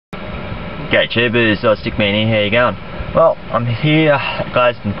G'day tubers, Stickman here, how you going? Well, I'm here at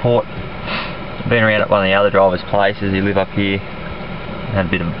Gladstone Port. Been around at one of the other drivers' places who live up here. Had a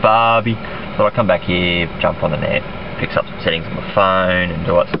bit of a barbie. Thought I'd come back here, jump on the net, fix up some settings on my phone and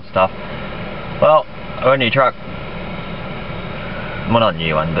do all that sort of stuff. Well, I got a new truck. Well, not a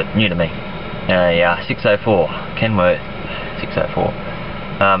new one, but new to me. A 604, Kenworth 604.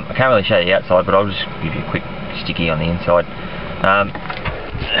 I can't really show you the outside, but I'll just give you a quick sticky on the inside.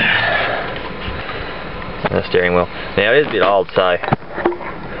 The steering wheel. Now it is a bit old, so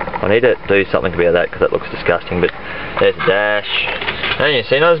I need to do something about that because it looks disgusting. But there's the dash. And you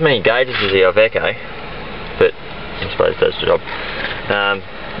see, not as many gauges as the Iveco, but I suppose it does the job.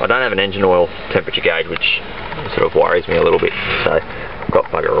 I don't have an engine oil temperature gauge, which sort of worries me a little bit. So I've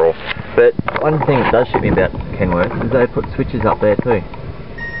got bugger all. But one thing that does shoot me about Kenworth is they put switches up there too.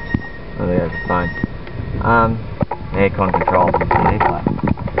 Oh, there's the phone. Aircon control and CD player.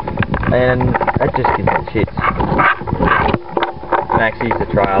 And that just gives me shits. Maxie's the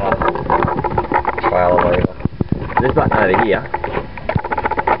trailer lever. This button over here,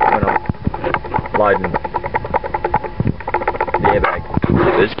 when I'm loading the airbag,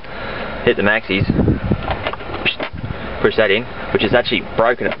 hit the Maxie's, push that in, which is actually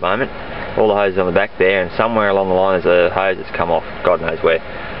broken at the moment. All the hoses on the back there, and somewhere along the line there's a hose that's come off, God knows where.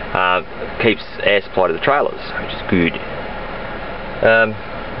 Keeps air supply to the trailers, which is good.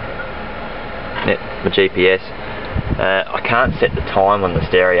 My GPS. I can't set the time on the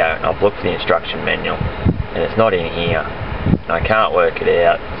stereo. I've looked at the instruction manual and it's not in here. And I can't work it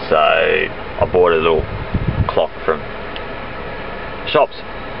out, so I bought a little clock from shops.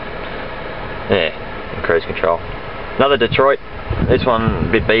 Yeah, and cruise control. Another Detroit. This one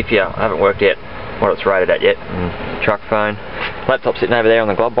a bit beefier. I haven't worked out what it's rated at yet. And truck phone. Laptop sitting over there on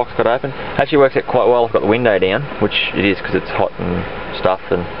the glove box, got open. Actually works out quite well. I've got the window down, which it is because it's hot and stuff,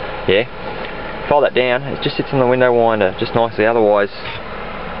 and yeah. Fold that down, it just sits on the window winder just nicely, otherwise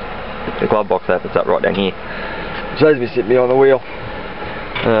the glove box opens up right down here. Shows me sitting behind the wheel.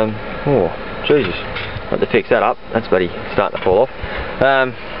 Oh, Jesus. Got to fix that up, that's bloody starting to fall off.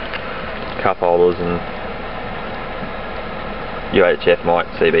 Cup holders and UHF mic,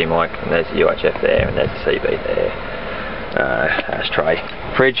 CB mic, and there's the UHF there, and there's the CB there. Ashtray.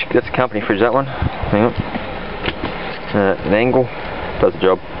 Fridge, that's a company fridge, that one. Hang on. An angle, does the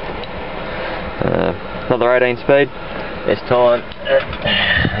job. Another 18 speed. This time. There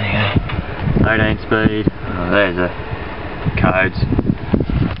you go. 18 speed. Oh, there's the codes.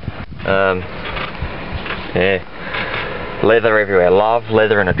 Yeah. Leather everywhere. Love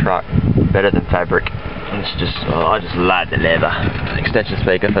leather in a truck. Better than fabric. It's just, I just love the leather. Extension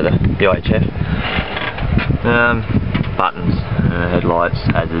speaker for the UHF. Buttons, headlights,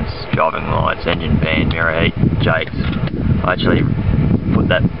 hazards, driving lights, engine fan, mirror heat, jakes. I actually put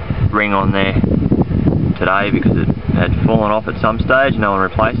that ring on there today because it had fallen off at some stage. No one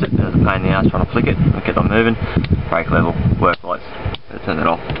replaced it. It was a pain in the ass trying to flick it. I kept on moving. Brake level, work lights. I turned it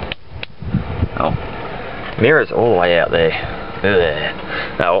off. Oh, mirrors all the way out there.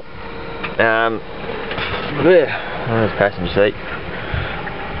 Oh, there's passenger seat.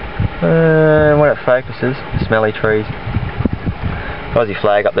 When it focuses, smelly trees. Aussie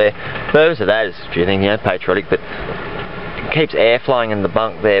flag up there. Purpose of that is a few things, you know, patriotic, but it keeps air flowing in the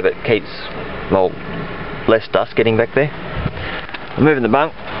bunk there, but keeps, well, less dust getting back there. I'm moving the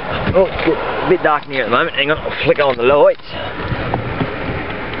bunk. Oh, it's a bit dark in here at the moment. Hang on, I'll flick on the lights.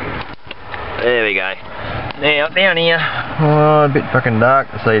 There we go. Now, down here, oh, a bit fucking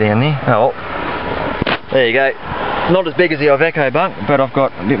dark to see down there. Oh, there you go. Not as big as the Iveco bunk, but I've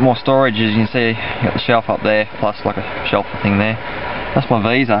got a bit more storage, as you can see. Got the shelf up there, plus like a shelf thing there. That's my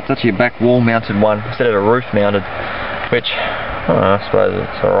Visa. It's actually a back wall mounted one instead of a roof mounted, which I don't know, I suppose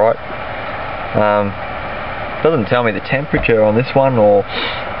it's alright. Doesn't tell me the temperature on this one or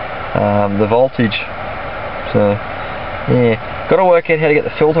the voltage. So yeah, got to work out how to get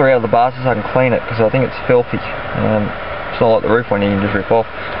the filter out of the bar so I can clean it, because I think it's filthy. It's not like the roof one you can just rip off.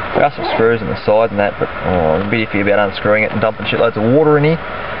 There are some screws on the side and that, but I'm a bit iffy about unscrewing it and dumping shitloads of water in here.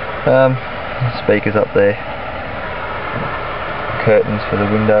 Speakers up there. Curtains for the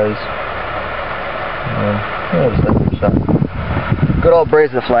windows. Just let them shut. Good old breeze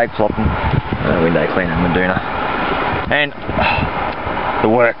of the flag flopping. Window cleaner Meduna. And the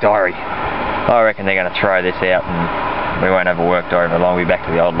work diary. I reckon they're going to throw this out and we won't have a work diary for long. We'll be back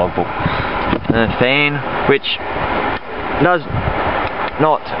to the old logbook. Fan, which does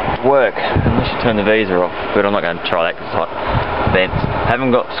not work unless you turn the Visa off, but I'm not going to try that because it's hot. Vents. Haven't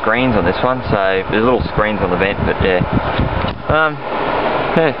got screens on this one, so there's little screens on the vent, but yeah.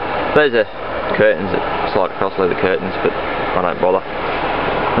 Those are curtains that slide across, leave the curtains, but I don't bother.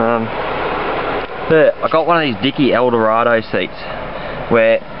 But I got one of these Dickey Eldorado seats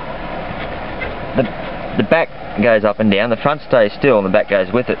where the back goes up and down, the front stays still and the back goes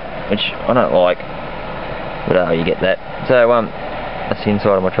with it, which I don't like, but you get that. So that's the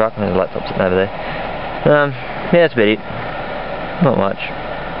inside of my truck, and the laptop's sitting over there. Yeah, that's about it. Not much.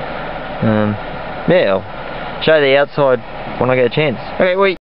 Yeah, I'll show you the outside when I get a chance. Okay, wait.